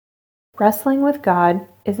Wrestling with God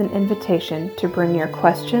is an invitation to bring your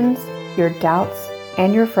questions, your doubts,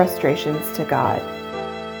 and your frustrations to God,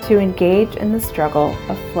 to engage in the struggle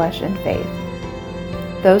of flesh and faith.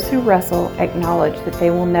 Those who wrestle acknowledge that they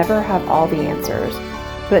will never have all the answers,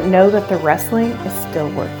 but know that the wrestling is still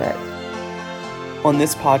worth it. On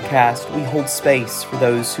this podcast, we hold space for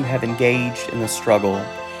those who have engaged in the struggle,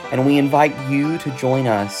 and we invite you to join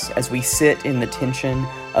us as we sit in the tension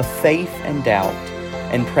of faith and doubt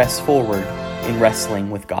and press forward in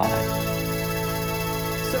wrestling with God.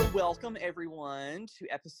 So welcome everyone to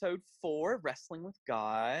episode 4, Wrestling with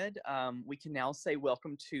God. We can now say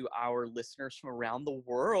welcome to our listeners from around the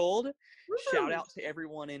world. Woo-hoo. Shout out to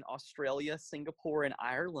everyone in Australia, Singapore, and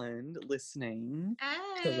Ireland listening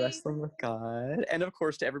to Wrestling with God. And of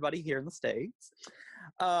course to everybody here in the States.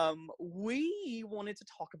 We wanted to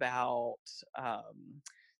talk about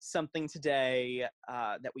something today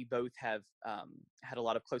that we both have had a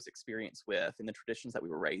lot of close experience with in the traditions that we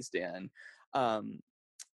were raised in.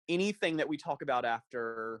 Anything that we talk about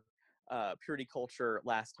after purity culture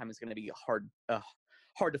last time is going to be hard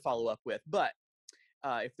to follow up with. But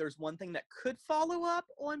if there's one thing that could follow up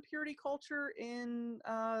on purity culture in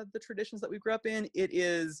the traditions that we grew up in, it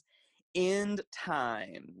is end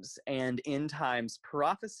times and end times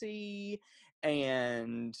prophecy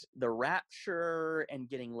and the rapture and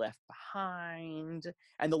getting left behind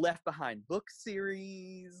and the Left Behind book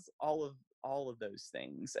series, all of those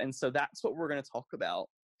things. And so that's what we're going to talk about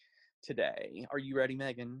today. Are you ready,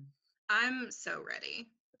 Megan? I'm so ready.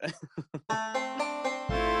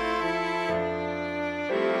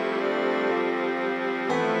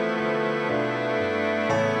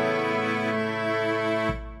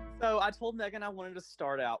 So I told Megan I wanted to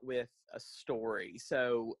start out with a story.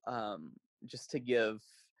 So just to give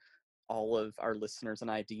all of our listeners an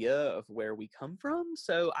idea of where we come from.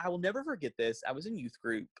 So I will never forget this. I was in youth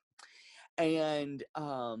group, and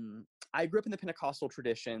I grew up in the Pentecostal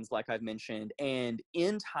traditions, like I've mentioned, and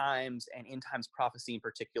end times and end times prophecy in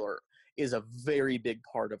particular is a very big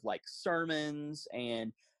part of like sermons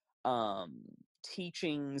and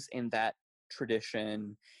teachings in that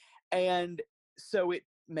tradition. And so it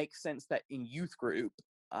makes sense that in youth group,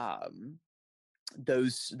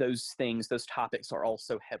 those things, those topics are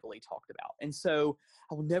also heavily talked about. And so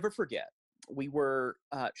I will never forget, we were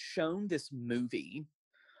shown this movie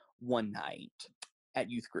one night at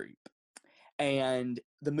youth group, and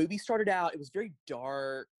the movie started out, it was very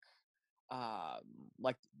dark.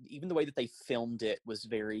 Like even the way that they filmed it was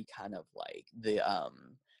very kind of like the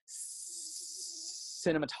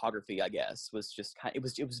cinematography, I guess, was just kind of,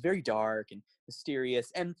 it was very dark and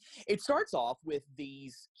mysterious. And it starts off with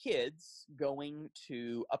these kids going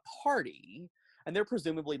to a party, and they're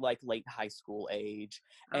presumably like late high school age,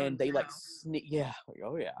 and they like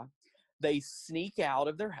they sneak out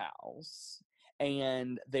of their house,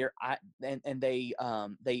 and they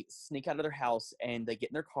sneak out of their house and they get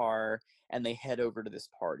in their car and they head over to this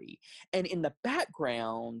party. And in the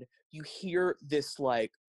background you hear this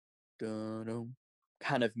like dun-dum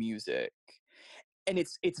kind of music, and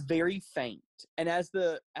it's very faint. And as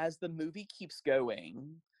the movie keeps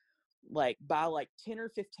going, like by like 10 or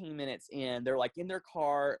 15 minutes in, they're like in their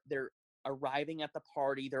car, they're arriving at the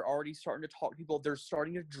party, they're already starting to talk to people, they're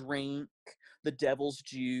starting to drink the devil's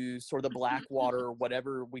juice or the black water or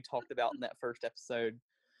whatever we talked about in that first episode.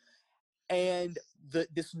 And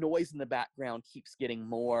this noise in the background keeps getting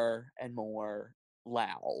more and more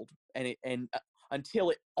loud, and until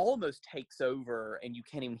it almost takes over and you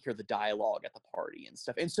can't even hear the dialogue at the party and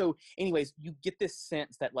stuff. And so anyways, you get this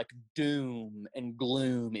sense that like doom and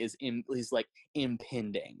gloom is like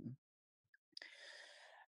impending.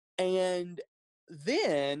 And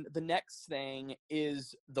then the next thing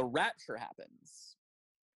is the rapture happens,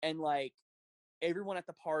 and like everyone at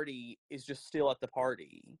the party is just still at the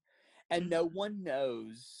party, and no one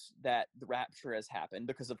knows that the rapture has happened,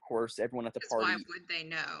 because of course everyone at the party, why would they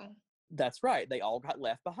know? That's right, they all got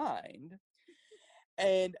left behind.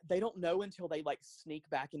 And they don't know until they like sneak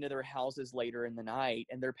back into their houses later in the night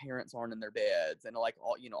and their parents aren't in their beds and like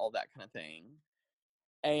all that kind of thing.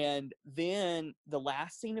 And then the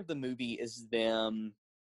last scene of the movie is them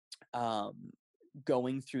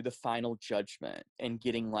going through the final judgment and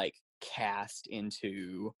getting like cast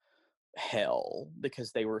into hell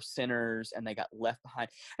because they were sinners and they got left behind.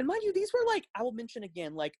 And mind you, these were like, I will mention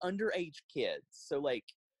again, like underage kids. So like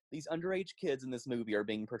these underage kids in this movie are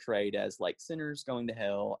being portrayed as like sinners going to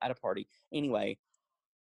hell at a party. Anyway,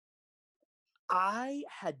 I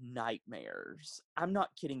had nightmares, I'm not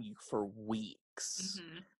kidding you, for weeks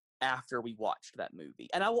after we watched that movie.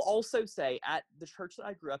 And I will also say, at the church that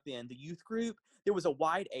I grew up in, the youth group, there was a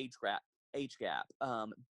wide age gap.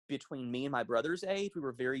 between me and my brother's age. We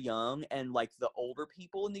were very young, and like the older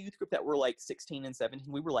people in the youth group that were like 16 and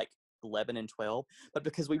 17, we were like 11 and 12. But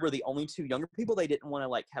because we were the only two younger people, they didn't want to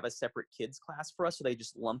like have a separate kids class for us, so they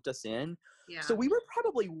just lumped us in. Yeah. So we were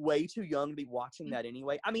probably way too young to be watching that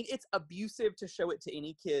anyway. I mean, it's abusive to show it to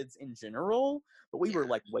any kids in general, but we were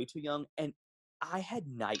like way too young. And I had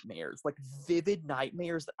nightmares, like vivid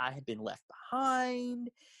nightmares that I had been left behind.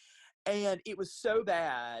 And it was so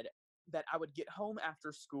bad that I would get home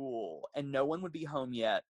after school and no one would be home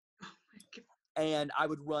yet. Oh my God. And I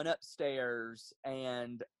would run upstairs,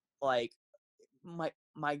 and like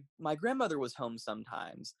my grandmother was home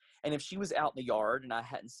sometimes, and if she was out in the yard and I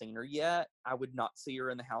hadn't seen her yet, I would not see her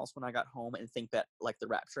in the house when I got home and think that like the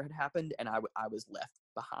rapture had happened and I was left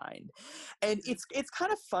behind. And it's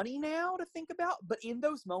kind of funny now to think about, but in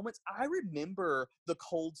those moments I remember the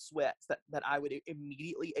cold sweats that I would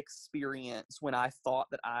immediately experience when I thought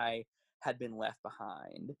that I had been left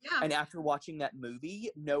behind. Yeah. And after watching that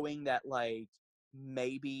movie, knowing that like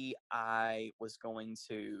maybe I was going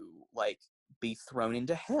to like be thrown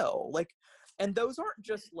into hell, like, and those aren't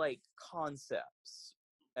just like concepts,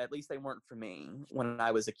 at least they weren't for me when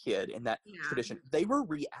I was a kid in that tradition. They were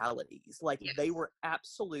realities, like they were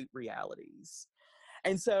absolute realities.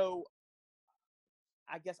 And so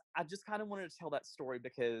I guess I just kind of wanted to tell that story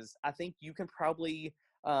because I think you can probably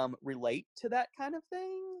relate to that kind of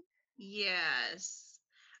thing. Yes,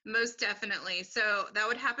 most definitely. So that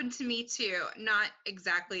would happen to me too. Not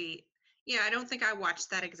exactly, I don't think I watched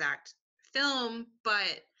that exact film,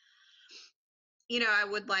 but I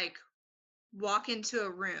would like walk into a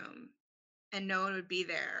room and no one would be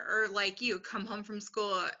there, or like you come home from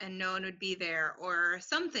school and no one would be there or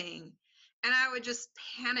something. And I would just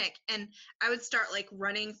panic, and I would start like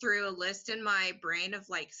running through a list in my brain of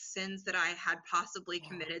like sins that I had possibly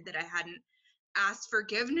committed that I hadn't asked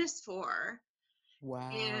forgiveness for. Wow.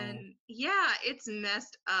 And it's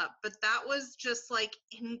messed up, but that was just like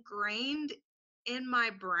ingrained in my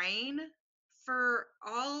brain for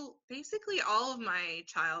basically all of my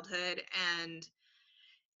childhood. And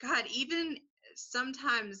God, even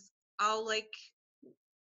sometimes I'll like,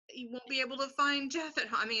 you won't be able to find Jeff at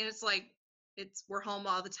home. I mean, it's like, we're home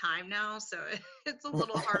all the time now, so it's a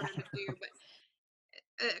little harder to do, but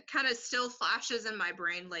it kind of still flashes in my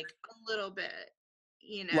brain like a little bit,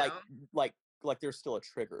 like there's still a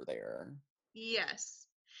trigger there. Yes.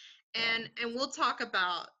 And we'll talk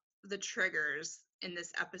about the triggers in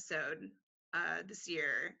this episode this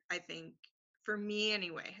year. I think for me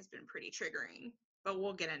anyway has been pretty triggering, but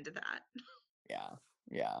we'll get into that.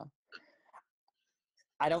 Yeah.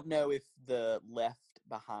 I don't know if the Left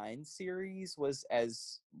Behind series was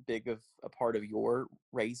as big of a part of your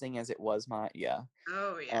raising as it was my.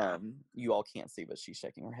 Oh yeah. You all can't see, but she's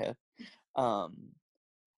shaking her head.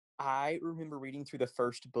 I remember reading through the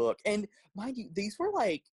first book, and mind you, these were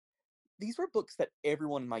books that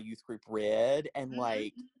everyone in my youth group read and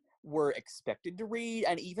like were expected to read,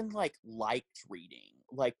 and even like liked reading.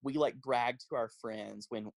 Like we like bragged to our friends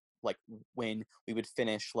when we would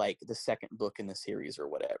finish like the second book in the series or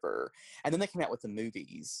whatever, and then they came out with the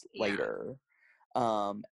movies later.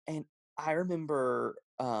 And I remember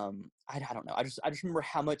I don't know, I just remember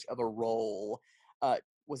how much of a role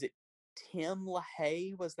was it Tim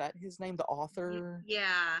LaHaye, was that his name, the author?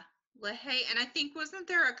 Yeah, LaHaye, and I think wasn't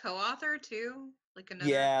there a co-author too, like another?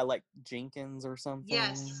 Yeah, like Jenkins or something.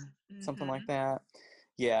 Yes. Something like that.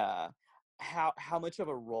 Yeah. How much of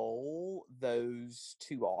a role those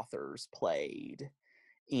two authors played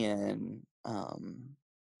in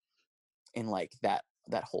like that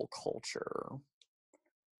whole culture.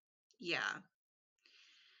 Yeah.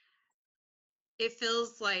 It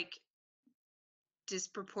feels like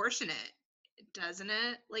disproportionate, doesn't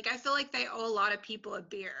it? Like I feel like they owe a lot of people a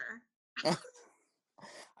beer. I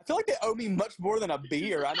feel like they owe me much more than a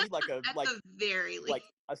beer. I need like a At the very least, like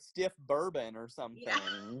a stiff bourbon or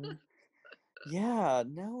something. Yeah,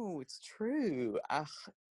 no, it's true.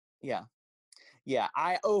 Yeah.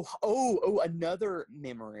 Another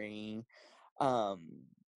memory.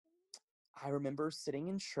 I remember sitting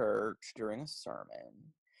in church during a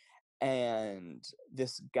sermon, and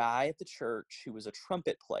this guy at the church who was a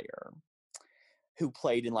trumpet player who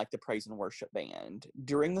played in like the praise and worship band,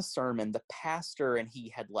 during the sermon, the pastor and he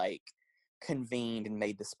had like convened and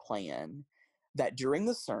made this plan that during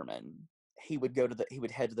the sermon he would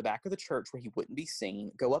head to the back of the church where he wouldn't be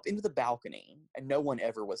seen, go up into the balcony, and no one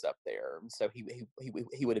ever was up there, so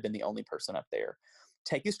he would have been the only person up there,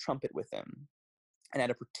 take his trumpet with him, and at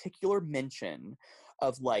a particular mention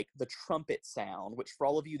of like the trumpet sound, which for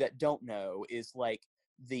all of you that don't know is like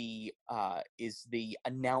the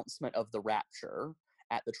announcement of the rapture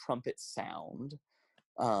at the trumpet sound.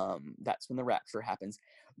 That's when the rapture happens,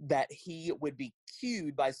 that he would be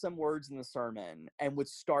cued by some words in the sermon and would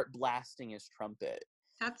start blasting his trumpet.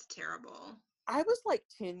 That's terrible. I was like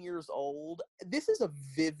 10 years old. This is a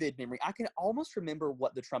vivid memory. I can almost remember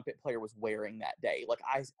what the trumpet player was wearing that day. Like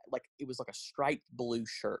it was like a striped blue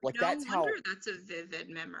shirt. Like No that's how. wonder that's a vivid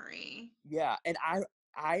memory. Yeah, and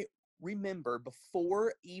I remember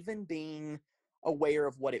before even being aware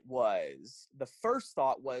of what it was, the first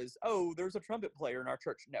thought was, "Oh, there's a trumpet player in our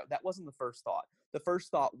church." No, that wasn't the first thought. The first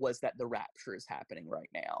thought was that the rapture is happening right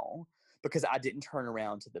now, because I didn't turn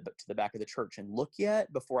around to the back of the church and look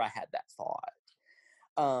yet before I had that thought.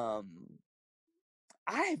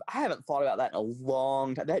 I haven't thought about that in a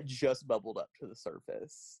long time. That just bubbled up to the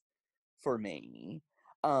surface for me.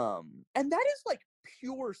 And that is like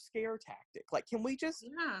pure scare tactic. Like, can we just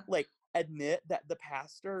Yeah. like admit that the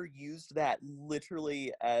pastor used that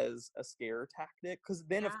literally as a scare tactic? Because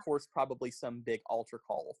then, of Yeah. course, probably some big altar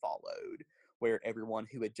call followed where everyone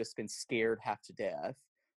who had just been scared half to death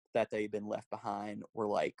that they'd been left behind were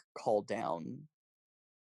like called down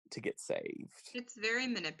to get saved. It's very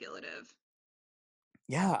manipulative.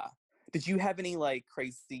 Yeah. Did you have any like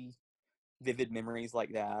crazy, vivid memories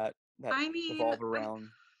like that I mean, revolve around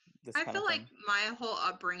this I kind feel of like thing? my whole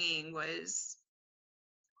upbringing was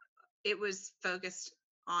focused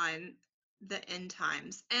on the end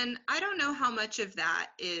times. And I don't know how much of that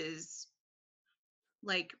is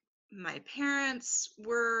like my parents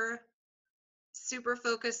were super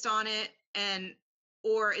focused on it, and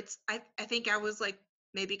or I think I was like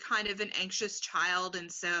maybe kind of an anxious child,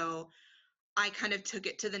 and so I kind of took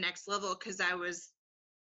it to the next level because I was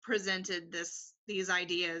presented these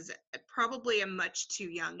ideas at probably a much too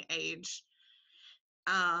young age.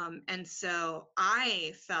 And so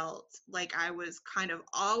I felt like I was kind of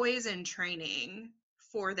always in training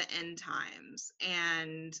for the end times.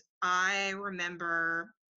 And I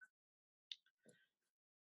remember,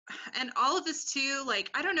 and all of this too, like,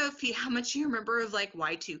 I don't know how much you remember of like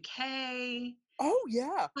Y2K, Oh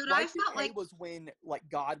yeah, but I felt Y2K like, was when like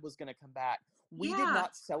God was going to come back. We did yeah,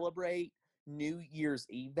 not celebrate New Year's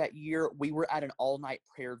Eve that year. We were at an all-night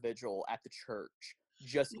prayer vigil at the church,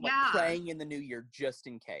 just like yeah, praying in the new year just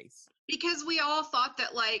in case. because we all thought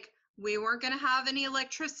that like we weren't going to have any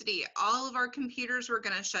electricity. All of our computers were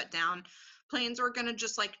going to shut down. Planes were going to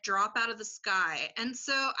just like drop out of the sky. And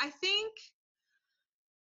so I think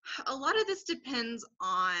a lot of this depends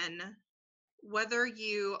on whether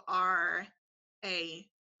you are a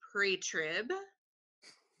pre-trib,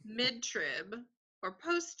 mid-trib, or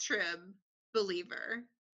post-trib believer.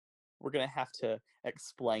 We're going to have to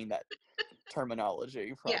explain that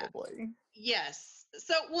terminology Yeah. probably. Yes.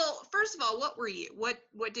 So, well, first of all, what were you? What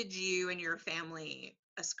did you and your family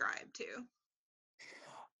ascribe to?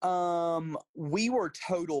 We were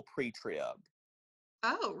total pre-trib.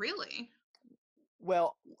 Oh, really?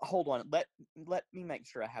 Well, hold on. Let me make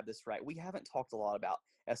sure I have this right. We haven't talked a lot about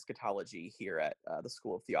eschatology here at the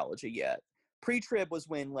School of Theology yet. Pre-trib was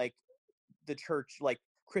when like the church, like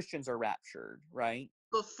Christians are raptured, right?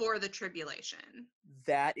 Before the tribulation.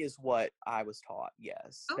 That is what I was taught.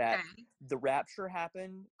 Yes, that Okay. the rapture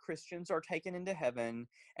happened. Christians are taken into heaven,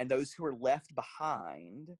 and those who are left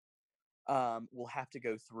behind will have to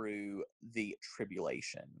go through the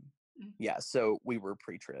tribulation. Mhm. Yeah, so we were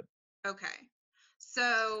pre-trib. Okay.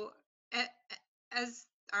 So, as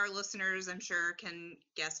our listeners, I'm sure, can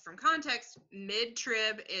guess from context, mid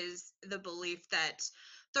trib is the belief that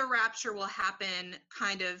the rapture will happen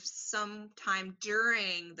kind of sometime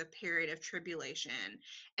during the period of tribulation.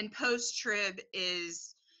 And post trib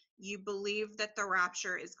is you believe that the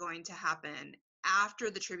rapture is going to happen after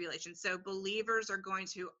the tribulation. So, believers are going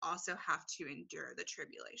to also have to endure the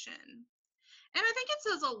tribulation. And I think it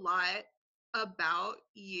says a lot about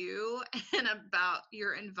you and about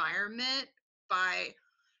your environment by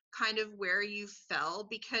kind of where you fell,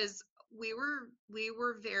 because we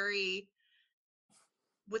were very,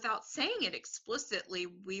 without saying it explicitly,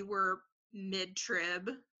 we were mid-trib,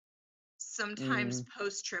 sometimes Mm,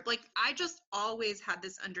 post-trib. Like I just always had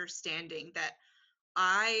this understanding that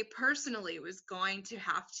I personally was going to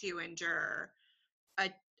have to endure a,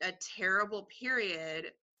 a terrible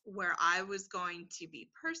period where I was going to be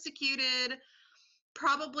persecuted,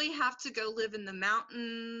 probably have to go live in the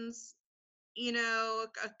mountains, a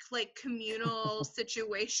like communal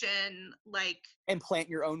situation, like and plant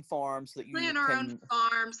your own farm so that you plant our own can.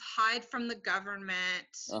 farms, hide from the government.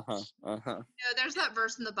 Uh-huh. Uh-huh. There's that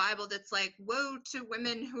verse in the Bible that's like, woe to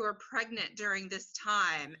women who are pregnant during this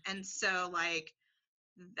time. And so, like,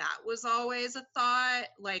 that was always a thought.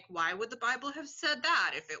 Like, why would the Bible have said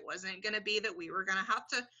that if it wasn't going to be that we were going to have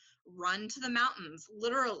to run to the mountains,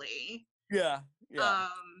 literally? Yeah. Yeah.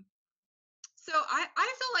 So I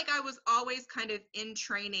felt like I was always kind of in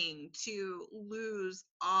training to lose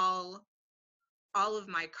all of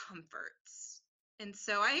my comforts. And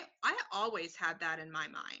so I always had that in my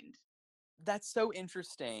mind. That's so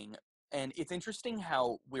interesting. And it's interesting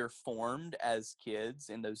how we're formed as kids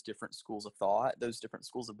in those different schools of thought, those different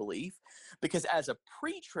schools of belief. Because as a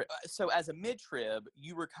pre-trib, so as a mid-trib,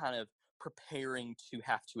 you were kind of preparing to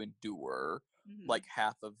have to endure like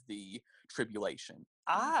half of the tribulation.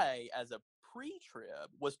 I, as a pre-trib,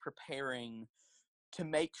 was preparing to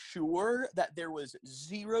make sure that there was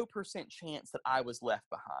 0% chance that I was left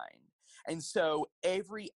behind. And so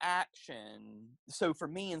every action, so for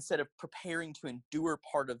me, instead of preparing to endure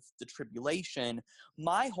part of the tribulation,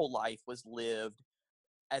 my whole life was lived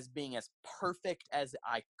as being as perfect as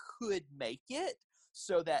I could make it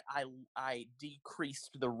so that I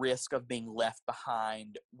decreased the risk of being left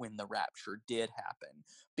behind when the rapture did happen.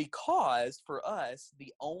 Because for us,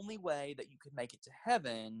 the only way that you could make it to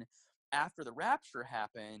heaven after the rapture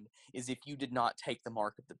happened is if you did not take the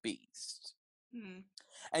mark of the beast. Mm.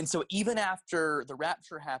 And so even after the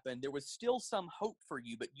rapture happened, there was still some hope for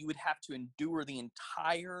you, but you would have to endure the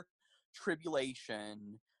entire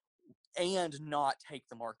tribulation and not take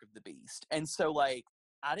the mark of the beast. And so like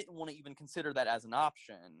I didn't want to even consider that as an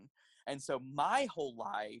option. And so my whole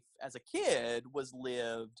life as a kid was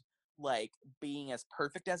lived like being as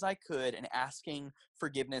perfect as I could and asking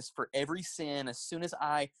forgiveness for every sin as soon as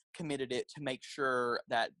I committed it, to make sure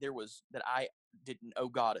that I didn't owe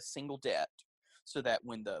God a single debt, so that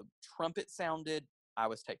when the trumpet sounded, I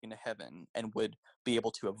was taken to heaven and would be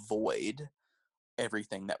able to avoid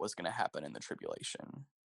everything that was going to happen in the tribulation.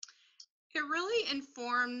 It really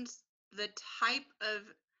informed the type of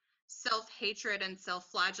self-hatred and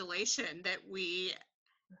self-flagellation that we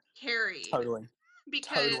carried. Totally.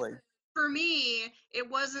 Because Totally. for me, it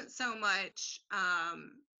wasn't so much,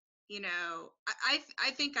 you know,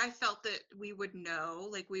 I think I felt that we would know,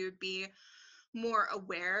 like we would be more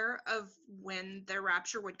aware of when the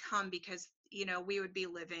rapture would come, because, you know, we would be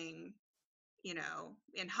living, you know,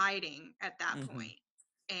 in hiding at that Mm-hmm. point.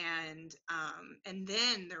 And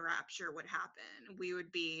then the rapture would happen. We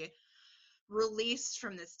would be released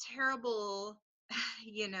from this terrible,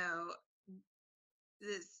 you know,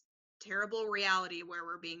 this terrible reality where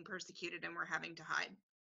we're being persecuted and we're having to hide.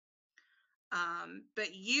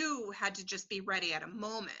 But you had to just be ready at a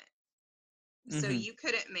moment. So Mm-hmm. you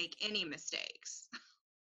couldn't make any mistakes.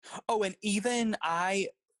 Oh, and even I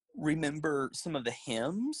remember some of the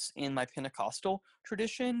hymns in my Pentecostal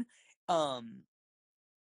tradition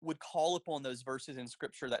would call upon those verses in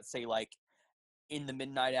scripture that say like, in the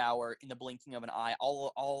midnight hour, in the blinking of an eye,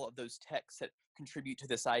 all of those texts that contribute to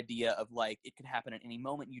this idea of like it could happen at any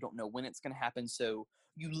moment. You don't know when it's going to happen, so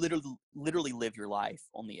you literally live your life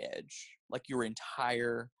on the edge. Like your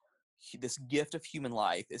entire this gift of human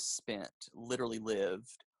life is spent, literally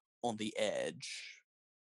lived on the edge.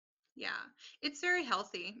 Yeah, it's very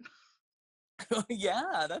healthy.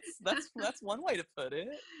 Yeah, that's one way to put it.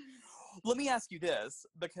 Let me ask you this,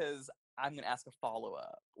 because I'm going to ask a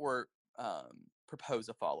follow-up, or propose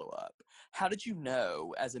a follow-up. How did you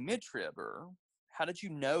know, as a mid-tribber, how did you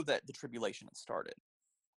know that the tribulation had started?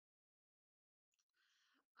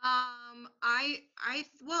 I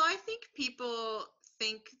think people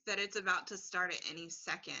think that it's about to start at any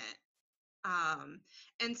second. Um,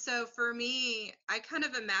 and so for me, I kind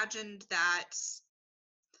of imagined that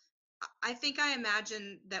I think I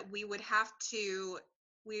imagined that we would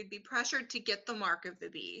be pressured to get the mark of the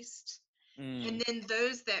beast. And Mm. then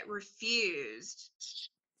those that refused,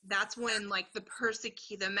 that's when like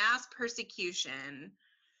the mass persecution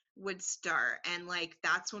would start. And like,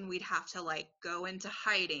 that's when we'd have to like go into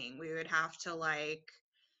hiding. We would have to like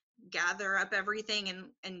gather up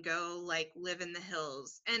everything and go like live in the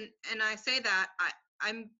hills. And I say that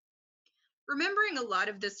I'm remembering a lot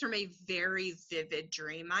of this from a very vivid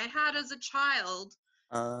dream I had as a child,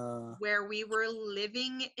 Uh, where we were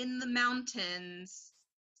living in the mountains,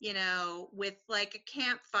 you know, with like a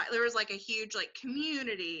campfire. There was like a huge like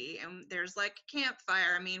community, and there's like a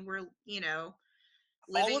campfire. I mean, we're, you know,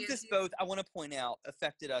 all living of as this both, I want to point out,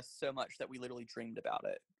 affected us so much that we literally dreamed about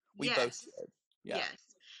it. We both yes, did. Yeah. yes.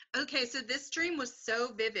 Okay, so this dream was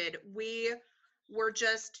so vivid. We were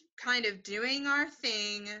just kind of doing our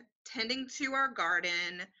thing, tending to our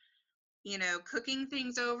garden, you know, cooking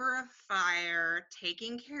things over a fire,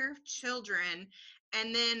 taking care of children.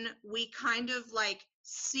 And then we kind of like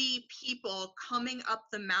see people coming up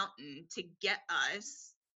the mountain to get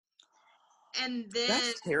us. And then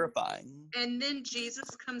That's terrifying. and then Jesus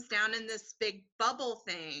comes down in this big bubble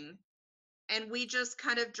thing, and we just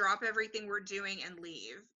kind of drop everything we're doing and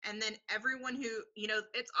leave. And then everyone who,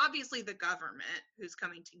 it's obviously the government who's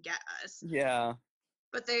coming to get us, Yeah.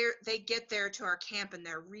 but they get there to our camp and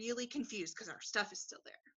they're really confused because our stuff is still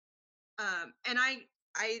there. And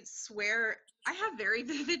I swear I have very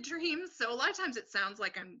vivid dreams, so a lot of times it sounds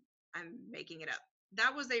like I'm making it up.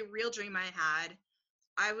 That was a real dream I had.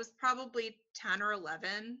 I was probably 10 or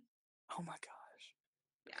 11. Oh my gosh.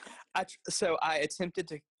 Yeah. So I attempted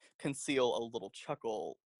to conceal a little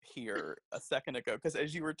chuckle here a second ago, because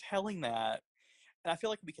as you were telling that, and I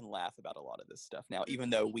feel like we can laugh about a lot of this stuff now,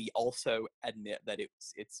 even though we also admit that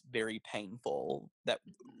it's very painful that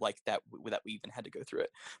that we even had to go through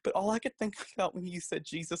it. But all I could think about when you said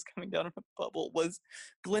Jesus coming down in a bubble was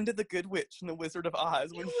Glinda the Good Witch in The Wizard of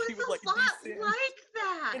Oz, It when was she would a like lot descend like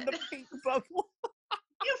that. in the pink bubble.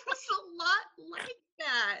 It was a lot like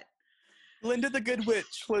that. Glinda the Good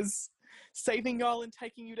Witch was saving y'all and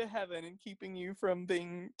taking you to heaven and keeping you from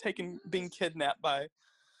being kidnapped by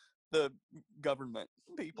the government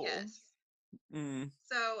people. Yes. Mm.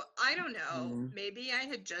 So I don't know. Mm. Maybe I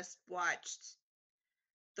had just watched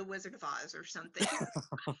The Wizard of Oz or something.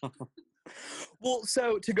 Well,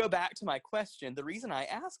 so to go back to my question, the reason I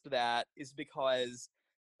asked that is because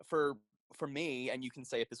for me, and you can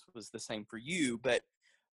say if this was the same for you, but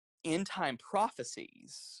end time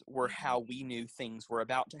prophecies were how we knew things were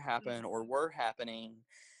about to happen or were happening.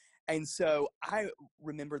 And so I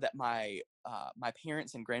remember that my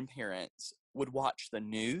parents and grandparents would watch the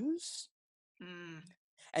news,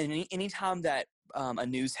 and anytime that a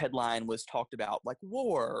news headline was talked about, like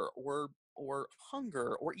war or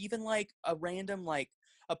hunger, or even like a random, like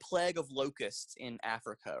a plague of locusts in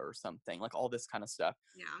Africa or something, like all this kind of stuff,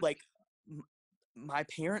 Yeah. like my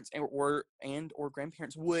parents or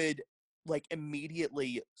grandparents would like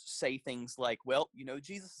immediately say things like, well,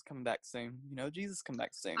 Jesus is coming back soon. Jesus is coming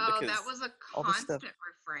back soon. Oh, Because that was a all this stuff. constant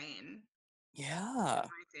refrain. Yeah. In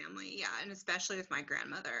my family. Yeah. And especially with my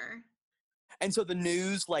grandmother. And so the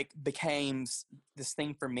news like became this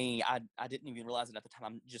thing for me. I didn't even realize it at the time.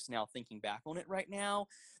 I'm just now thinking back on it right now.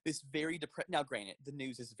 This very now granted, the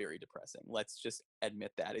news is very depressing. Let's just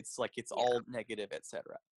admit that. It's like it's all negative,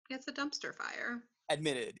 etc. It's a dumpster fire.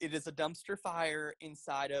 Admitted, it is a dumpster fire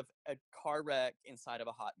inside of a car wreck, inside of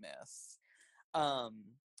a hot mess.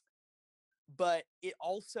 But it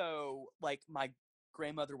also, like, my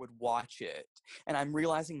grandmother would watch it, and I'm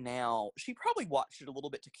realizing now she probably watched it a little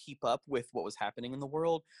bit to keep up with what was happening in the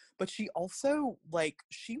world, but she also, like,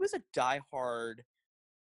 she was a diehard,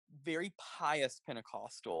 very pious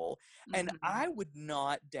Pentecostal, and I would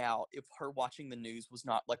not doubt if her watching the news was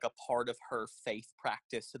not like a part of her faith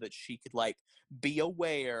practice, so that she could like be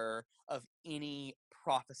aware of any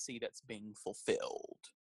prophecy that's being fulfilled.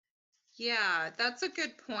 Yeah, that's a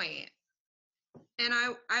good point. And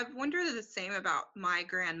I wonder the same about my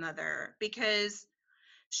grandmother, because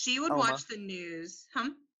she would watch the news.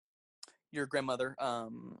 Your grandmother,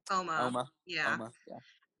 Oma. Yeah. Oma, yeah.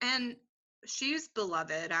 And she's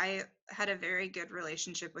beloved. I had a very good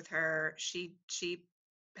relationship with her. She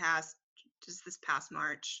passed just this past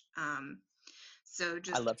March. So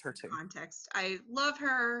just I loved her too. Context. I love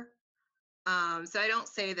her. So I don't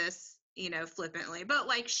say this, flippantly, but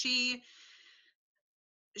like she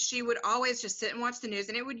would always just sit and watch the news,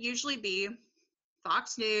 and it would usually be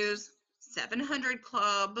Fox News, 700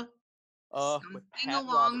 Club, something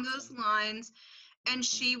along those lines. And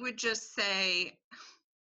she would just say,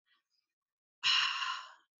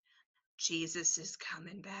 Jesus is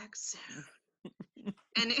coming back soon.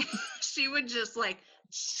 And she would just like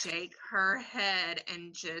shake her head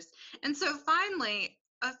and so finally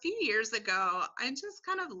a few years ago, I just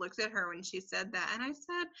kind of looked at her when she said that, and I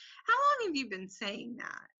said, how long have you been saying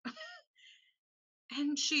that?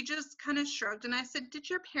 And she just kind of shrugged, and I said,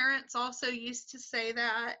 did your parents also used to say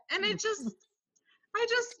that? And I just,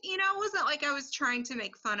 it wasn't like I was trying to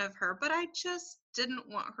make fun of her, but I just didn't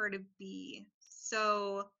want her to be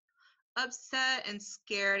so upset and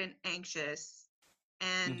scared and anxious.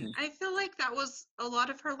 And I feel like that was a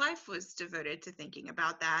lot of her life was devoted to thinking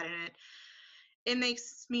about that. And it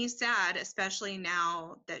makes me sad, especially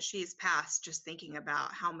now that she's passed, just thinking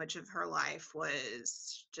about how much of her life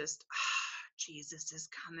was just, Jesus is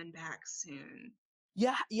coming back soon.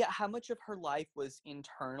 Yeah. How much of her life was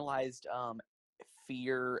internalized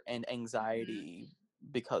fear and anxiety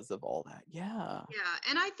because of all that. Yeah.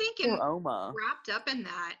 And I think wrapped up in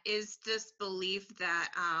that is this belief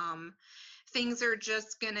that things are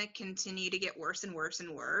just gonna continue to get worse and worse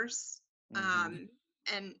and worse.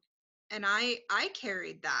 And I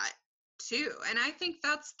carried that too. And I think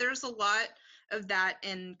there's a lot of that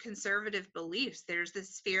in conservative beliefs. There's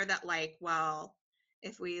this fear that like, well,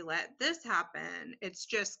 if we let this happen, it's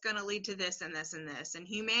just going to lead to this and this and this. And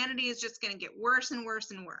humanity is just going to get worse and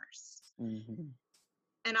worse and worse. Mm-hmm.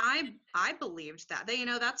 And I believed that.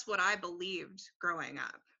 That's what I believed growing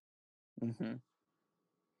up. Mm-hmm.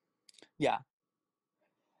 Yeah.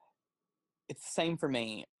 It's the same for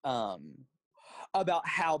me. About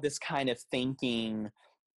how this kind of thinking,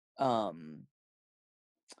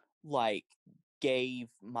 like, gave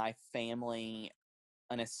my family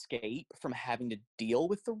an escape from having to deal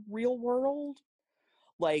with the real world.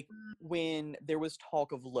 Like, when there was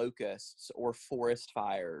talk of locusts or forest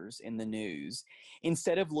fires in the news,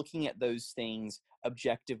 instead of looking at those things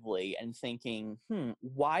objectively and thinking,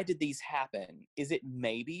 why did these happen? Is it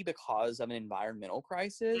maybe because of an environmental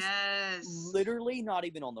crisis? Yes. Literally not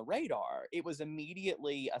even on the radar. It was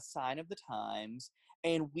immediately a sign of the times,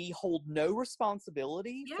 and we hold no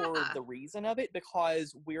responsibility for Yeah. the reason of it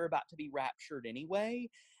because we're about to be raptured anyway.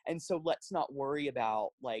 And so let's not worry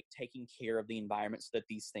about like taking care of the environment so that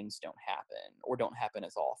these things don't happen or don't happen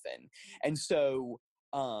as often. And so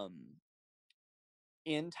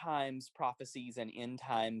end times prophecies and end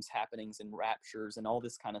times happenings and raptures and all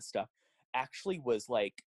this kind of stuff actually was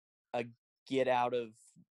like a get out of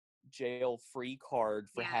jail free card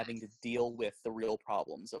for having to Yes. deal with the real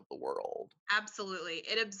problems of the world. Absolutely.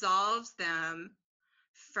 It absolves them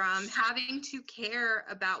from having to care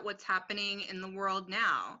about what's happening in the world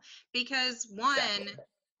now. Because one, Exactly.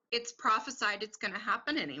 it's prophesied it's going to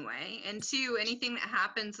happen anyway. And two, anything that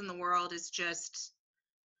happens in the world is just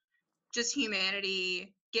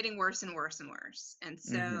humanity getting worse and worse and worse. And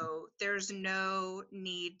so there's no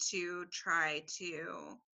need to try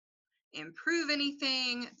to improve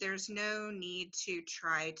anything. There's no need to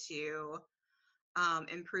try to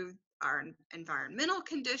improve our environmental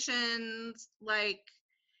conditions. Like,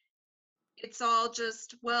 it's all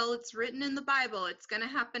just, well, it's written in the Bible, it's going to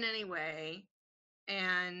happen anyway.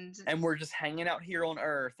 And we're just hanging out here on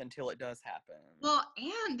earth until it does happen. well,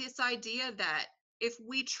 and this idea that if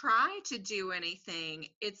we try to do anything,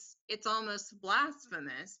 it's almost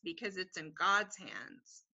blasphemous because it's in God's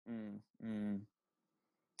hands.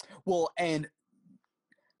 Well, and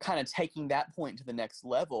kind of taking that point to the next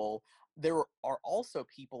level, there are also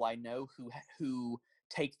people I know who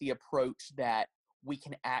take the approach that we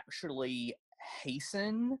can actually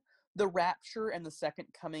hasten the rapture and the second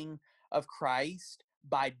coming of Christ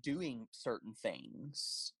by doing certain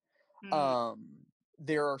things.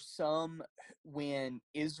 There are some, when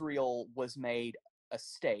Israel was made a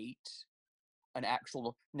state, an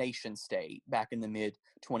actual nation state back in the mid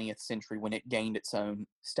 20th century when it gained its own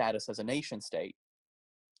status as a nation state.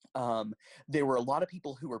 There were a lot of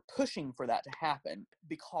people who were pushing for that to happen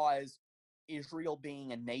because Israel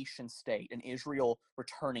being a nation state and Israel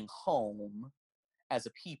returning home as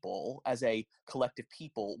a people, as a collective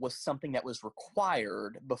people, was something that was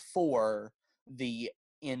required before the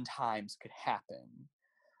end times could happen.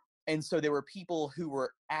 And so there were people who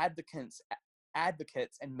were advocates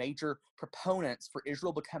and major proponents for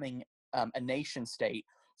Israel becoming a nation state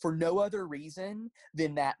for no other reason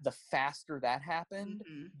than that the faster that happened,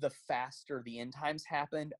 the faster the end times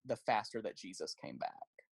happened, the faster that Jesus came back.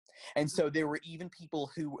 And so there were even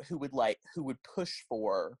people who would push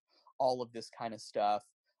for all of this kind of stuff,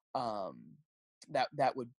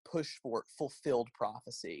 that would push for fulfilled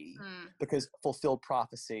prophecy, because fulfilled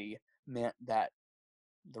prophecy meant that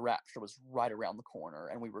the rapture was right around the corner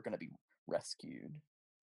and we were going to be rescued.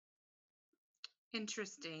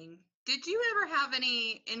 Interesting. Did you ever have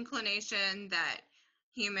any inclination that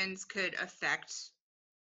humans could affect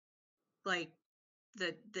like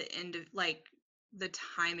the end of like the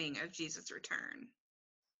timing of Jesus' return?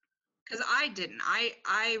 Because I didn't.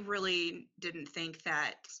 I really didn't think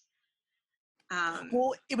that.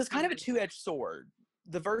 Well, it was kind of a two-edged sword.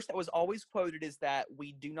 The verse that was always quoted is that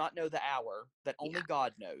we do not know the hour, that only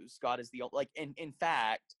God knows. God is the, like, and in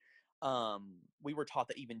fact, we were taught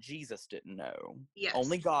that even Jesus didn't know. Yes.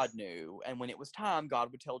 Only God knew, and when it was time,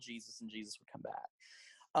 God would tell Jesus and Jesus would come back.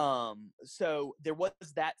 So there was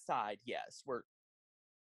that side, yes, where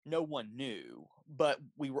no one knew, but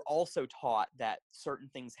we were also taught that certain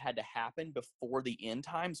things had to happen before the end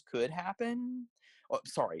times could happen. Oh,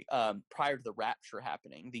 sorry, prior to the rapture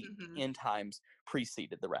happening, the end times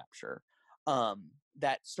preceded the rapture.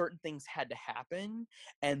 That certain things had to happen,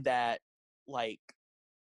 and that, like,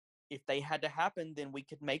 if they had to happen, then we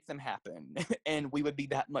could make them happen, and we would be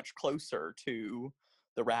that much closer to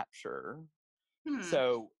the rapture.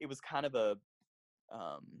 So it was kind of a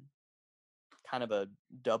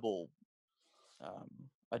double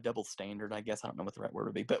standard, I guess. I don't know what the right word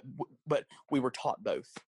would be, but we were taught both.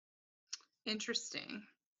 Interesting.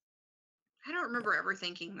 I don't remember ever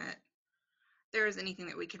thinking that there is anything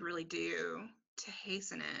that we could really do to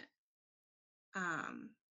hasten it.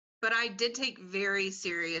 But I did take very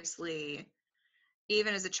seriously,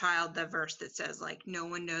 even as a child, the verse that says, like, no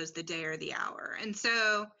one knows the day or the hour. And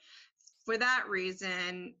so for that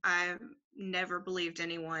reason, I've never believed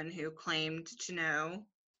anyone who claimed to know.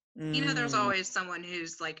 There's Mm. always someone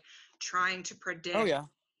who's like trying to Oh predict yeah.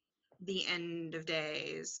 the end of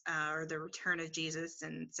days, or the return of Jesus.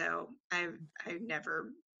 And so I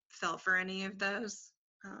never fell for any of those.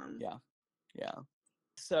 Yeah. Yeah.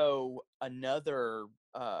 So another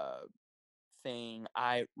thing,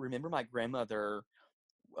 I remember my grandmother,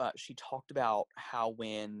 she talked about how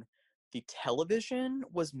when the television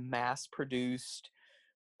was mass produced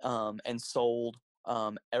and sold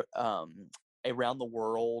around the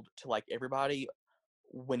world to like everybody,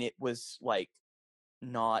 when it was like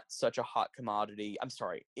not such a hot commodity. I'm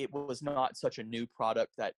sorry, it was not such a new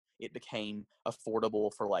product that it became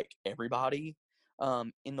affordable for like everybody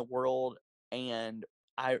in the world. And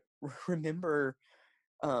I remember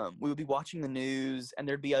we would be watching the news and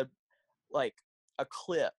there'd be a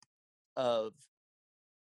clip of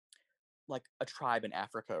like a tribe in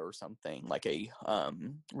Africa or something, like a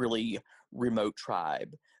really remote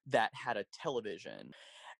tribe that had a television.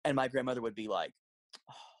 And my grandmother would be like,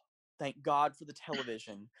 oh, thank God for the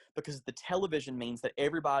television, because the television means that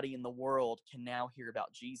everybody in the world can now hear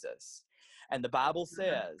about Jesus. And the Bible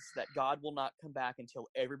says that God will not come back until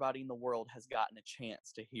everybody in the world has gotten a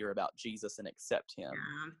chance to hear about Jesus and accept him.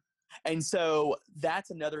 Yeah. And so that's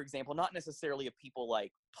another example, not necessarily of people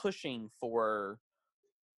like pushing for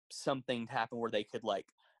something to happen where they could like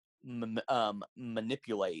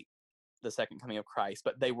manipulate the second coming of Christ,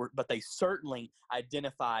 but they certainly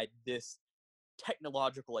identified this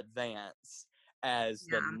technological advance as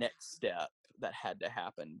the Yeah. next step that had to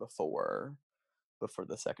happen before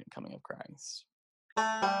the second coming of Christ.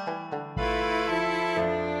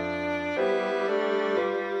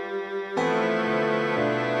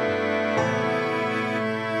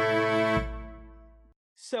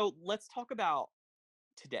 So let's talk about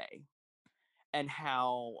today and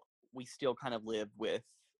how we still kind of live with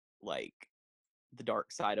like the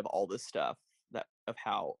dark side of all this stuff, that of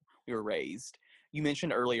how we were raised. You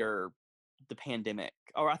mentioned earlier the pandemic,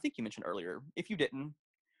 or I think you mentioned earlier, if you didn't,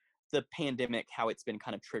 the pandemic, how it's been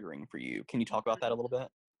kind of triggering for you. Can you talk about that a little bit?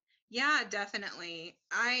 Yeah, definitely.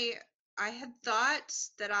 I had thought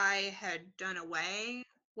that I had done away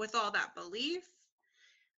with all that belief.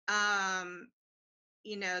 Um,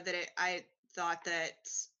 I thought that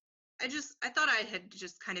I thought I had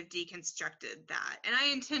just kind of deconstructed that. And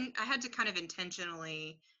I had to kind of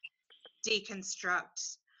intentionally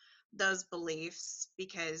deconstruct those beliefs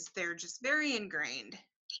because they're just very ingrained.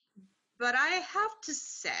 But I have to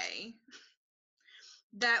say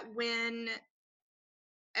that when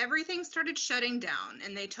everything started shutting down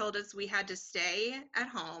and they told us we had to stay at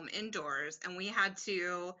home indoors and we had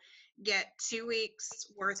to get 2 weeks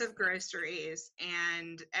worth of groceries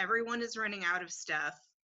and everyone is running out of stuff,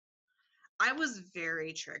 I was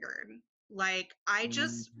very triggered. Like,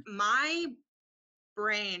 my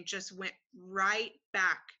brain just went right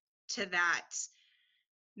back to that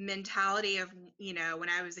mentality of, when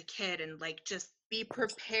I was a kid, and like just be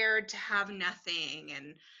prepared to have nothing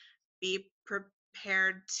and be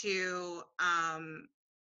prepared to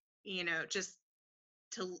just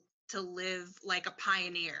to live like a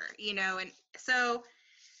pioneer, and so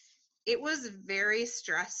it was very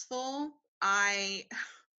stressful. I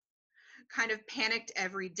kind of panicked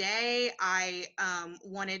every day. I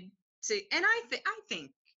wanted to, and I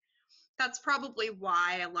think that's probably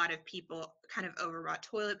why a lot of people kind of overbought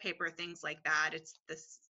toilet paper, things like that. It's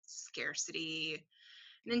this scarcity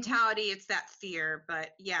mentality, it's that fear.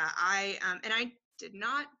 But yeah, I did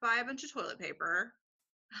not buy a bunch of toilet paper.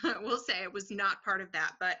 We'll say it was not part of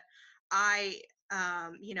that, but I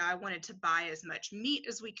I wanted to buy as much meat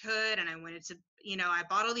as we could, and I wanted to, I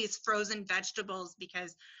bought all these frozen vegetables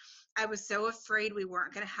because I was so afraid we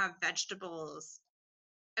weren't going to have vegetables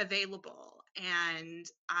available. And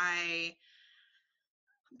I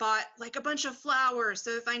bought like a bunch of flour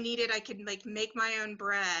so if I needed I could like make my own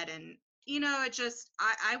bread. And it just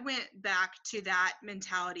I went back to that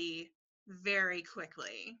mentality very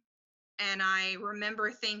quickly. And I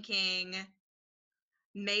remember thinking,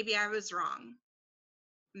 maybe I was wrong.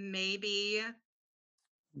 Maybe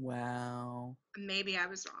Wow. maybe I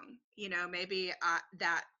was wrong. Maybe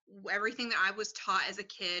that everything that I was taught as a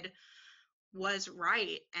kid was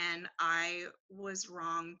right, and I was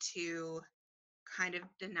wrong to kind of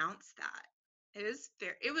denounce that.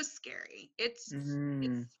 It was scary. It's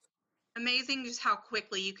Mm-hmm. amazing just how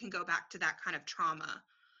quickly you can go back to that kind of trauma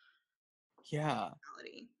Yeah.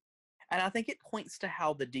 mentality. And I think it points to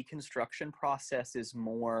how the deconstruction process is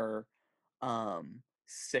more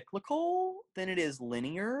cyclical than it is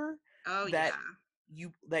linear. Oh That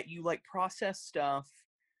yeah. you like process stuff,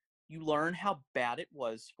 you learn how bad it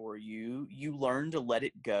was for you, you learn to let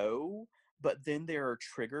it go, but then there are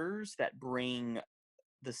triggers that bring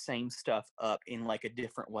the same stuff up in like a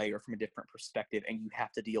different way or from a different perspective, and you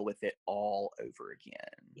have to deal with it all over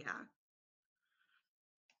again. Yeah.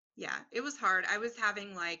 Yeah, it was hard. I was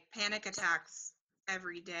having like panic attacks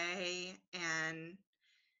every day, and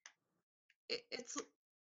it's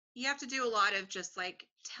you have to do a lot of just like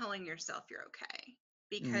telling yourself you're okay,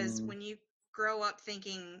 because Mm, when you grow up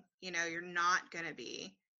thinking, you're not going to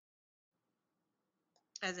be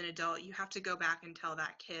as an adult, you have to go back and tell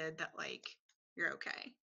that kid that like you're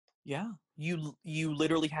okay. yeah, you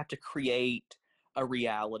literally have to create a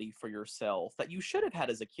reality for yourself that you should have had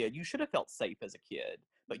as a kid. You should have felt safe as a kid,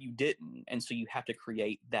 but you didn't, and so you have to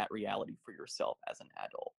create that reality for yourself as an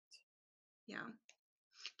adult. Yeah.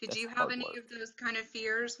 Did That's you have hard any work. of those kind of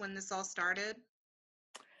fears when this all started?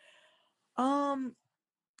 um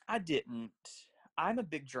I didn't. I'm a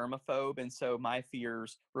big germaphobe, and so my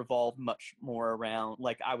fears revolve much more around,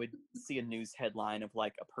 like, I would see a news headline of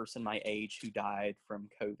like a person my age who died from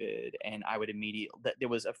COVID, and I would immediately, that there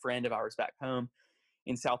was a friend of ours back home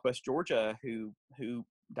in Southwest Georgia who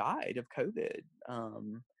died of COVID,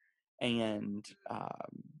 and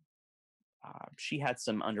she had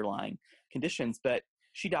some underlying conditions, but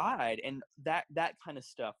she died, and that kind of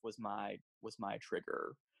stuff was my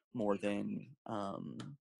trigger more Yeah. than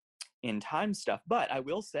in time stuff. But I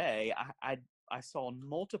will say, I saw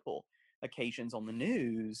multiple occasions on the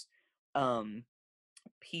news, um,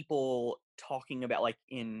 people talking about, like,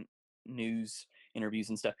 in news interviews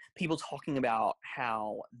and stuff, people talking about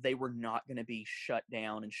how they were not going to be shut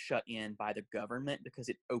down and shut in by the government because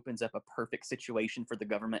it opens up a perfect situation for the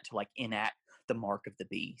government to like enact the mark of the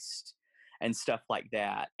beast and stuff like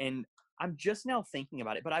that. And I'm just now thinking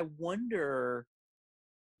about it, but I wonder,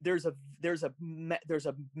 there's a there's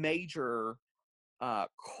a major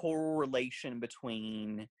correlation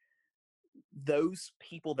between those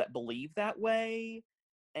people that believe that way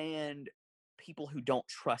and people who don't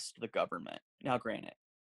trust the government. Now, granted,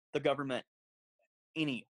 the government,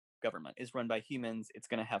 any government, is run by humans. It's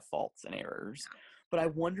going to have faults and errors. But I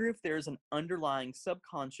wonder if there's an underlying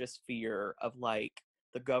subconscious fear of like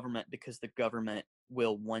the government, because the government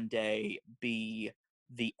will one day be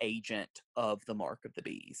the agent of the mark of the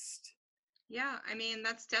beast. Yeah, I mean,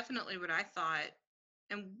 that's definitely what I thought.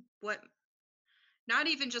 And what, not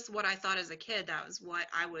even just what I thought as a kid, that was what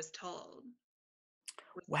I was told.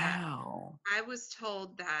 Was that Wow. I was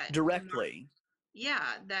told that Directly.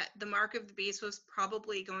 that the mark of the beast was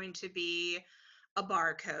probably going to be a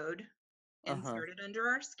barcode Uh-huh. inserted under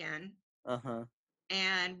our skin, Uh-huh.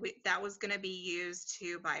 and that was going to be used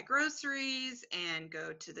to buy groceries and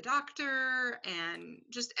go to the doctor and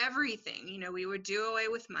just everything. We would do away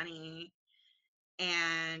with money,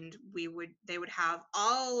 and they would have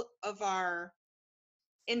all of our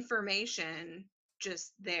information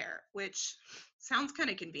just there, which sounds kind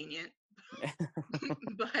of convenient.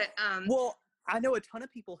 But Well, I know a ton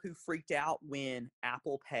of people who freaked out when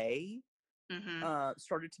Apple Pay mhm,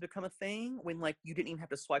 started to become a thing, when like you didn't even have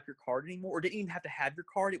to swipe your card anymore, or didn't even have to have your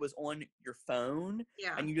card. It was on your phone,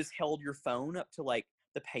 yeah, and you just held your phone up to like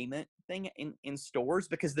the payment thing in stores,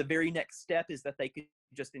 because the very next step is that they could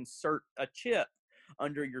just insert a chip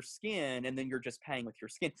under your skin, and then you're just paying with your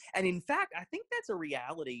skin. And in fact, I think that's a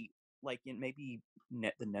reality, like in maybe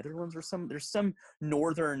the Netherlands, or there's some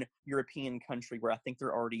northern European country where I think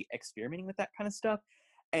they're already experimenting with that kind of stuff.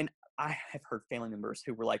 And I have heard family members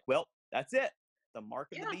who were like, well, that's it, the mark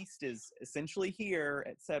of the yeah, beast is essentially here,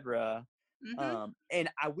 etc. mhm, And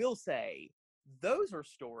I will say, those are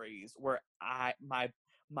stories where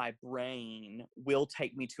my brain will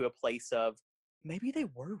take me to a place of, maybe they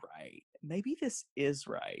were right, maybe this is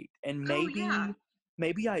right, and oh yeah,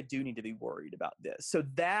 maybe I do need to be worried about this. So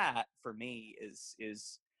that for me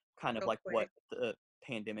is kind of real like what quick. the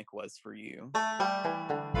pandemic was for you.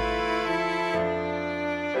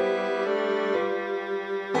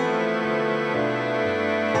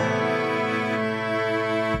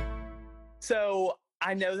 So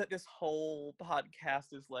I know that this whole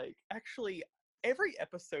podcast is like, actually, every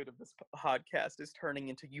episode of this podcast is turning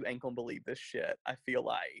into you ain't gonna believe this shit, I feel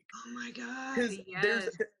like. Oh my God, Because yes.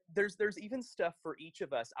 there's even stuff for each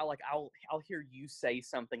of us. I'll hear you say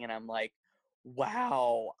something and I'm like,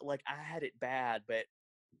 wow, like I had it bad, but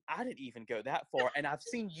I didn't even go that far. And I've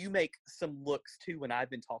seen you make some looks too when I've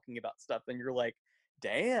been talking about stuff, and you're like,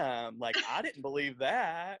 damn, like I didn't believe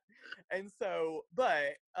that. And so,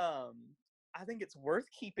 but I think it's worth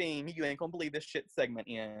keeping You Ain't Gonna Believe This Shit segment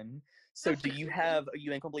in. So do you Definitely. have a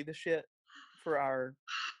You Ain't Gonna Believe This Shit for our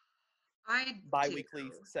I do. bi-weekly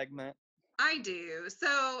segment? I do.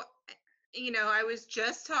 So, I was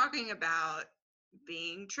just talking about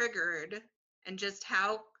being triggered and just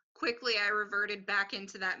how quickly I reverted back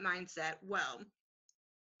into that mindset. Well,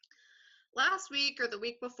 last week or the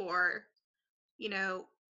week before, you know,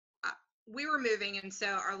 uh, we were moving, and so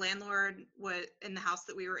our landlord was in the house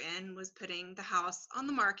that we were in was putting the house on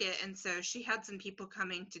the market, and so she had some people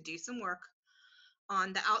coming to do some work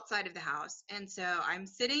on the outside of the house. And so I'm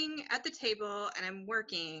sitting at the table and I'm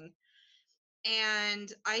working,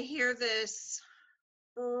 and I hear this.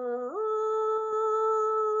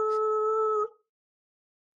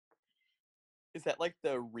 Is that like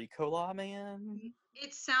the Ricola Man?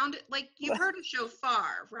 It sounded like you've heard of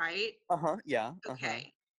shofar, right? Uh-huh, yeah, uh-huh.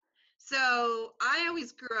 Okay. So I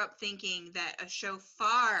always grew up thinking that a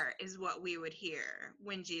shofar is what we would hear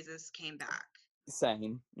when Jesus came back.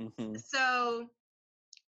 Same. Mm-hmm. So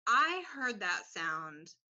I heard that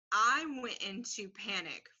sound. I went into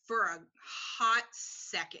panic for a hot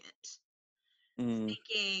second,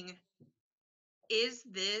 thinking, is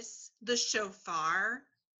this the shofar?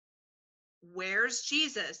 Where's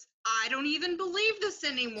Jesus? I don't even believe this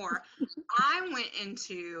anymore. I went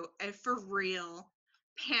into a for real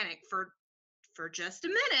panic for just a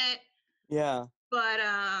minute. Yeah. But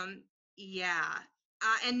yeah.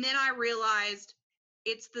 And then I realized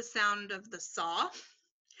it's the sound of the saw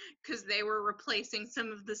because they were replacing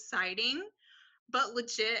some of the siding. But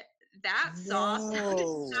legit, that saw sounded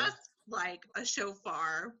No. just like a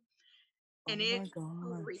shofar, Oh and it my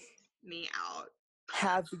gosh. freaked me out.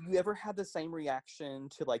 Have you ever had the same reaction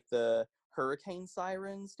to like the hurricane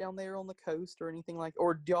sirens down there on the coast or anything like,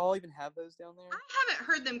 or do y'all even have those down I there? haven't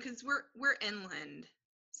heard them because we're inland,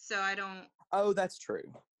 so I don't. Oh, that's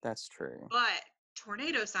true. That's true. But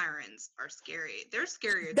tornado sirens are scary. They're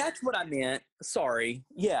scarier than That's what I meant. Sorry.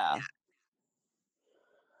 Yeah.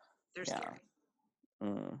 they're Yeah. scary.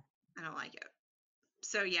 Mm. I don't like it.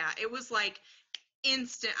 So yeah, it was like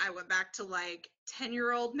instant. I went back to like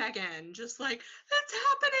 10-year-old Megan, just like it's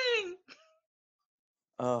happening.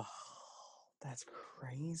 Oh, that's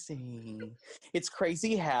crazy. It's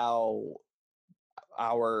crazy how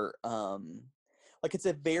our like it's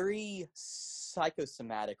a very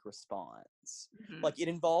psychosomatic response. Mm-hmm. Like it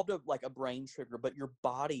involved a brain trigger, but your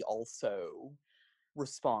body also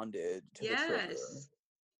responded to the trigger. Yes,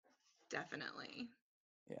 definitely.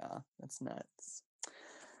 Yeah, that's nuts.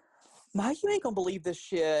 My, you ain't gonna believe this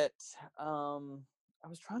shit. I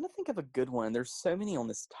was trying to think of a good one. There's so many on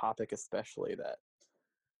this topic, especially that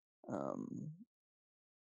um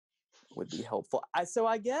would be helpful. So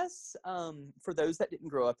I guess for those that didn't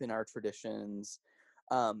grow up in our traditions,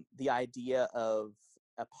 the idea of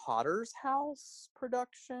a Potter's House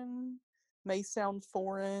production may sound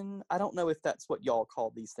foreign. I don't know if that's what y'all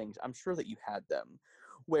call these things. I'm sure that you had them,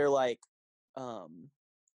 where like um,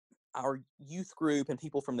 our youth group and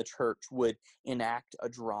people from the church would enact a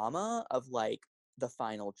drama of like the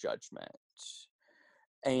final judgment.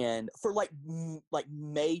 And for like like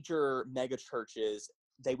major mega churches,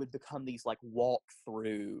 they would become these like walk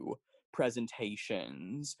through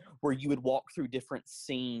presentations where you would walk through different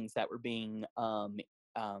scenes that were being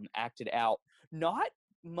acted out. Not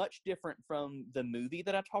much different from the movie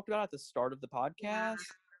that I talked about at the start of the Yeah. podcast.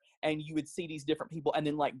 And you would see these different people, and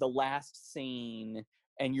then like the last scene,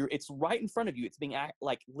 and it's right in front of you. It's being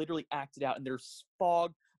like literally acted out, and there's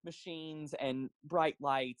fog machines and bright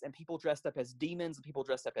lights and people dressed up as demons and people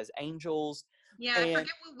dressed up as angels. Yeah, I And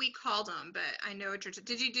forget what we called them, but I know what you're.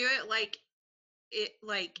 Did you do it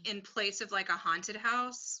like in place of like a haunted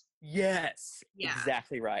house? yes, Yeah.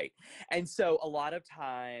 exactly right. And so a lot of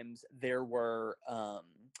times there were uh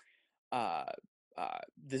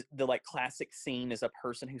the like classic scene is a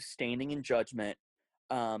person who's standing in judgment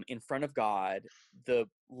in front of God. The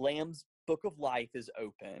Lamb's book of life is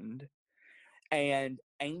opened, and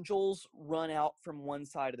angels run out from one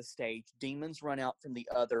side of the stage, demons run out from the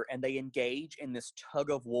other, and they engage in this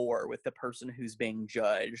tug of war with the person who's being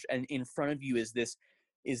judged. And in front of you is this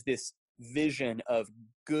vision of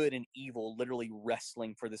good and evil literally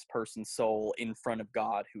wrestling for this person's soul in front of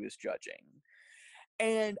God who is judging.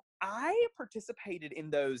 And I participated in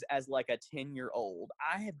those as like a 10-year-old.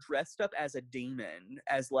 I have dressed up as a demon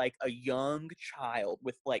as like a young child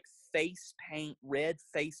with like face paint, red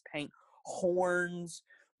face paint, horns,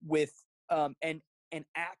 with and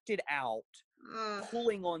acted out Ugh.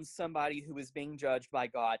 pulling on somebody who is being judged by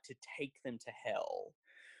God to take them to hell.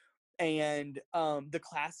 And the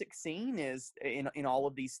classic scene is in all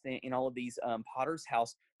of these Potter's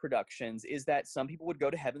House productions is that some people would go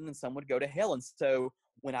to heaven and some would go to hell. And so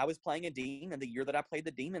when I was playing a demon, the year that I played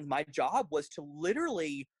the demon, my job was to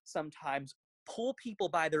literally sometimes pull people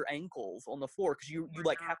by their ankles on the floor, because you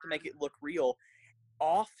like have to make it look real,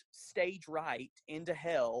 off stage right into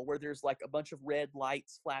hell, where there's like a bunch of red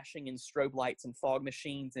lights flashing and strobe lights and fog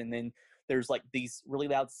machines, and then there's like these really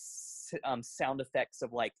loud sound effects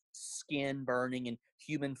of like skin burning and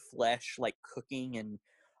human flesh like cooking,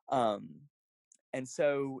 and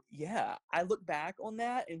so yeah, I look back on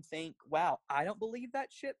that and think, wow, I don't believe that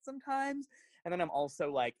shit sometimes. And then I'm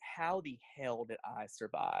also like, how the hell did I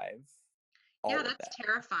survive all Yeah, of that's that?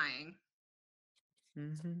 terrifying.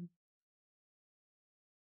 Mm-hmm.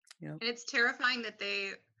 Yep. And it's terrifying that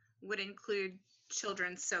they would include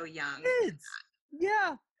children so young. Kids.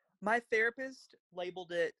 Yeah. My therapist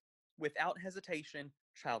labeled it without hesitation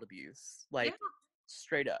child abuse. Like Yeah.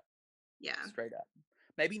 straight up. Yeah. Straight up.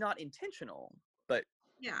 Maybe not intentional, but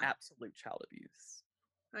Yeah. absolute child abuse.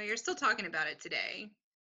 Well, you're still talking about it today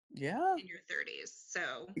Yeah. in your 30s.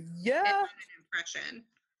 So Yeah. it had an impression.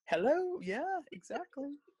 Hello. Yeah,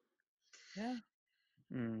 exactly. Yeah.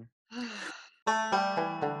 Mm.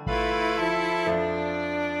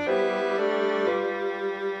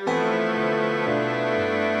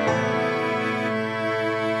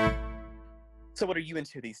 So what are you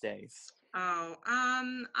into these days? Oh,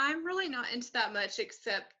 I'm really not into that much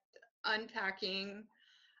except unpacking.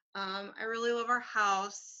 I really love our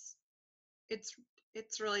house. It's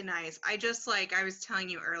really nice. I just like I was telling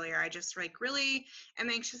you earlier, I just like really am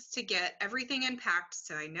anxious to get everything unpacked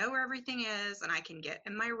so I know where everything is and I can get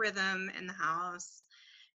in my rhythm in the house.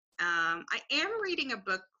 I am reading a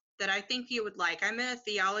book that I think you would like. I'm in a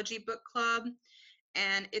theology book club,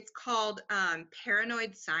 and it's called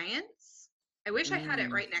Paranoid Science. I wish I had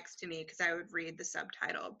it right next to me because I would read the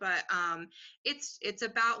subtitle, but it's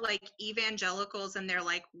about like evangelicals and their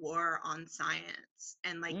like war on science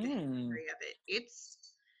and like the history of it. It's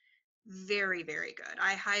very, very good.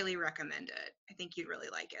 I highly recommend it. I think you'd really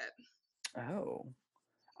like it. Oh,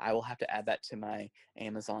 I will have to add that to my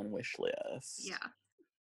Amazon wish list. Yeah.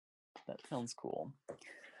 That sounds cool.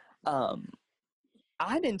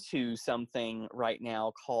 I'm into something right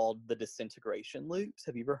now called the Disintegration Loops.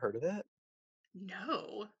 Have you ever heard of it?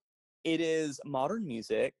 No. It is modern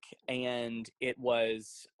music, and it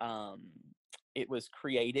was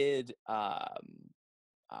created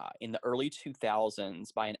in the early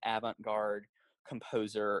 2000s by an avant-garde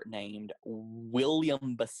composer named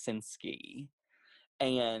William Basinski.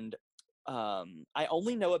 And I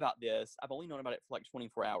only know about this. I've only known about it for like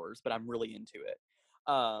 24 hours, but I'm really into it.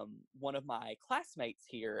 One of my classmates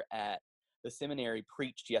here at the seminary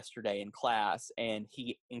preached yesterday in class, and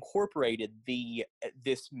he incorporated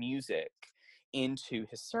this music into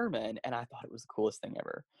his sermon, and I thought it was the coolest thing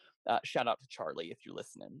ever. Shout out to Charlie if you're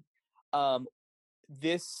listening.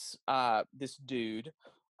 This dude,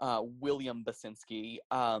 William Basinski,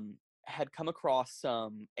 had come across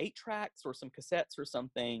some 8-tracks or some cassettes or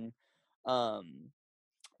something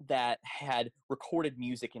that had recorded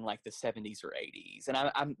music in like the 70s or 80s. And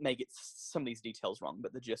I may get some of these details wrong,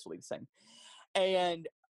 but the gist will be the same. And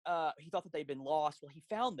he thought that they'd been lost. Well, he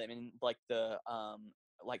found them in like the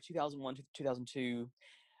like 2001 to 2002,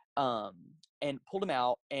 and pulled them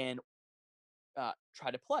out and try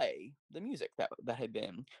to play the music that had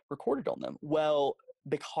been recorded on them. Well,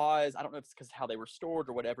 because I don't know if it's because of how they were stored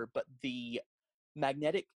or whatever, but the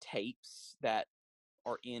magnetic tapes that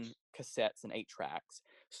are in cassettes and 8-tracks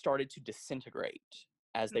started to disintegrate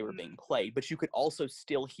as they were being played. But you could also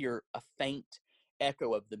still hear a faint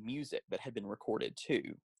echo of the music that had been recorded too.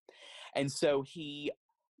 And so he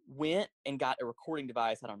went and got a recording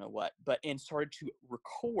device, I don't know what, and started to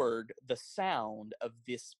record the sound of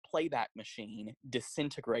this playback machine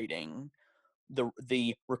disintegrating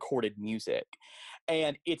the recorded music.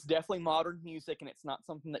 And it's definitely modern music, and it's not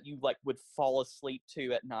something that you like would fall asleep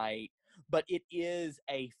to at night, but it is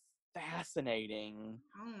a fascinating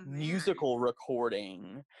musical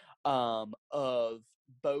recording of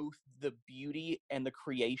both the beauty and the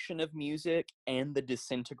creation of music and the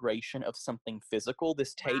disintegration of something physical,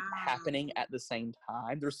 this tape happening at the same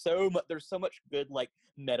time. There's so much good like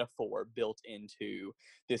metaphor built into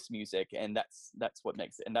this music, and that's what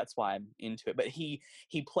makes it, and that's why I'm into it. But he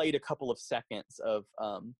played a couple of seconds of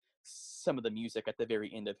some of the music at the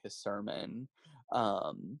very end of his sermon,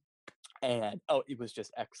 and it was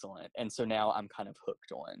just excellent. And so now I'm kind of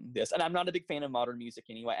hooked on this. And I'm not a big fan of modern music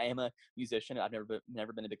anyway. I am a musician. I've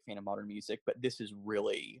never been a big fan of modern music, but this is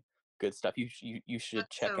really good stuff. You should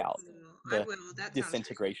check out the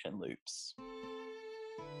Disintegration Loops.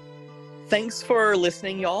 Thanks for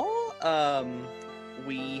listening, y'all.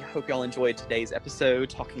 We hope y'all enjoyed today's episode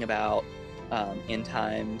talking about end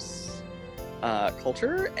times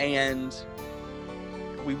culture, and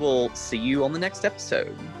we will see you on the next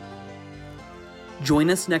episode. Join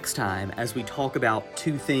us next time as we talk about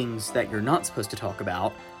two things that you're not supposed to talk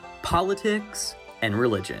about: politics and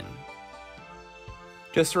religion.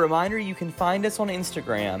 Just a reminder, you can find us on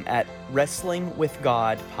Instagram at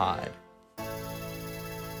WrestlingWithGodPod.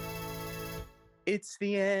 It's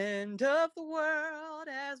the end of the world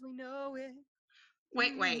as we know it.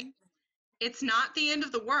 Wait. It's not the end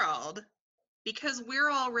of the world because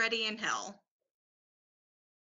we're already in hell.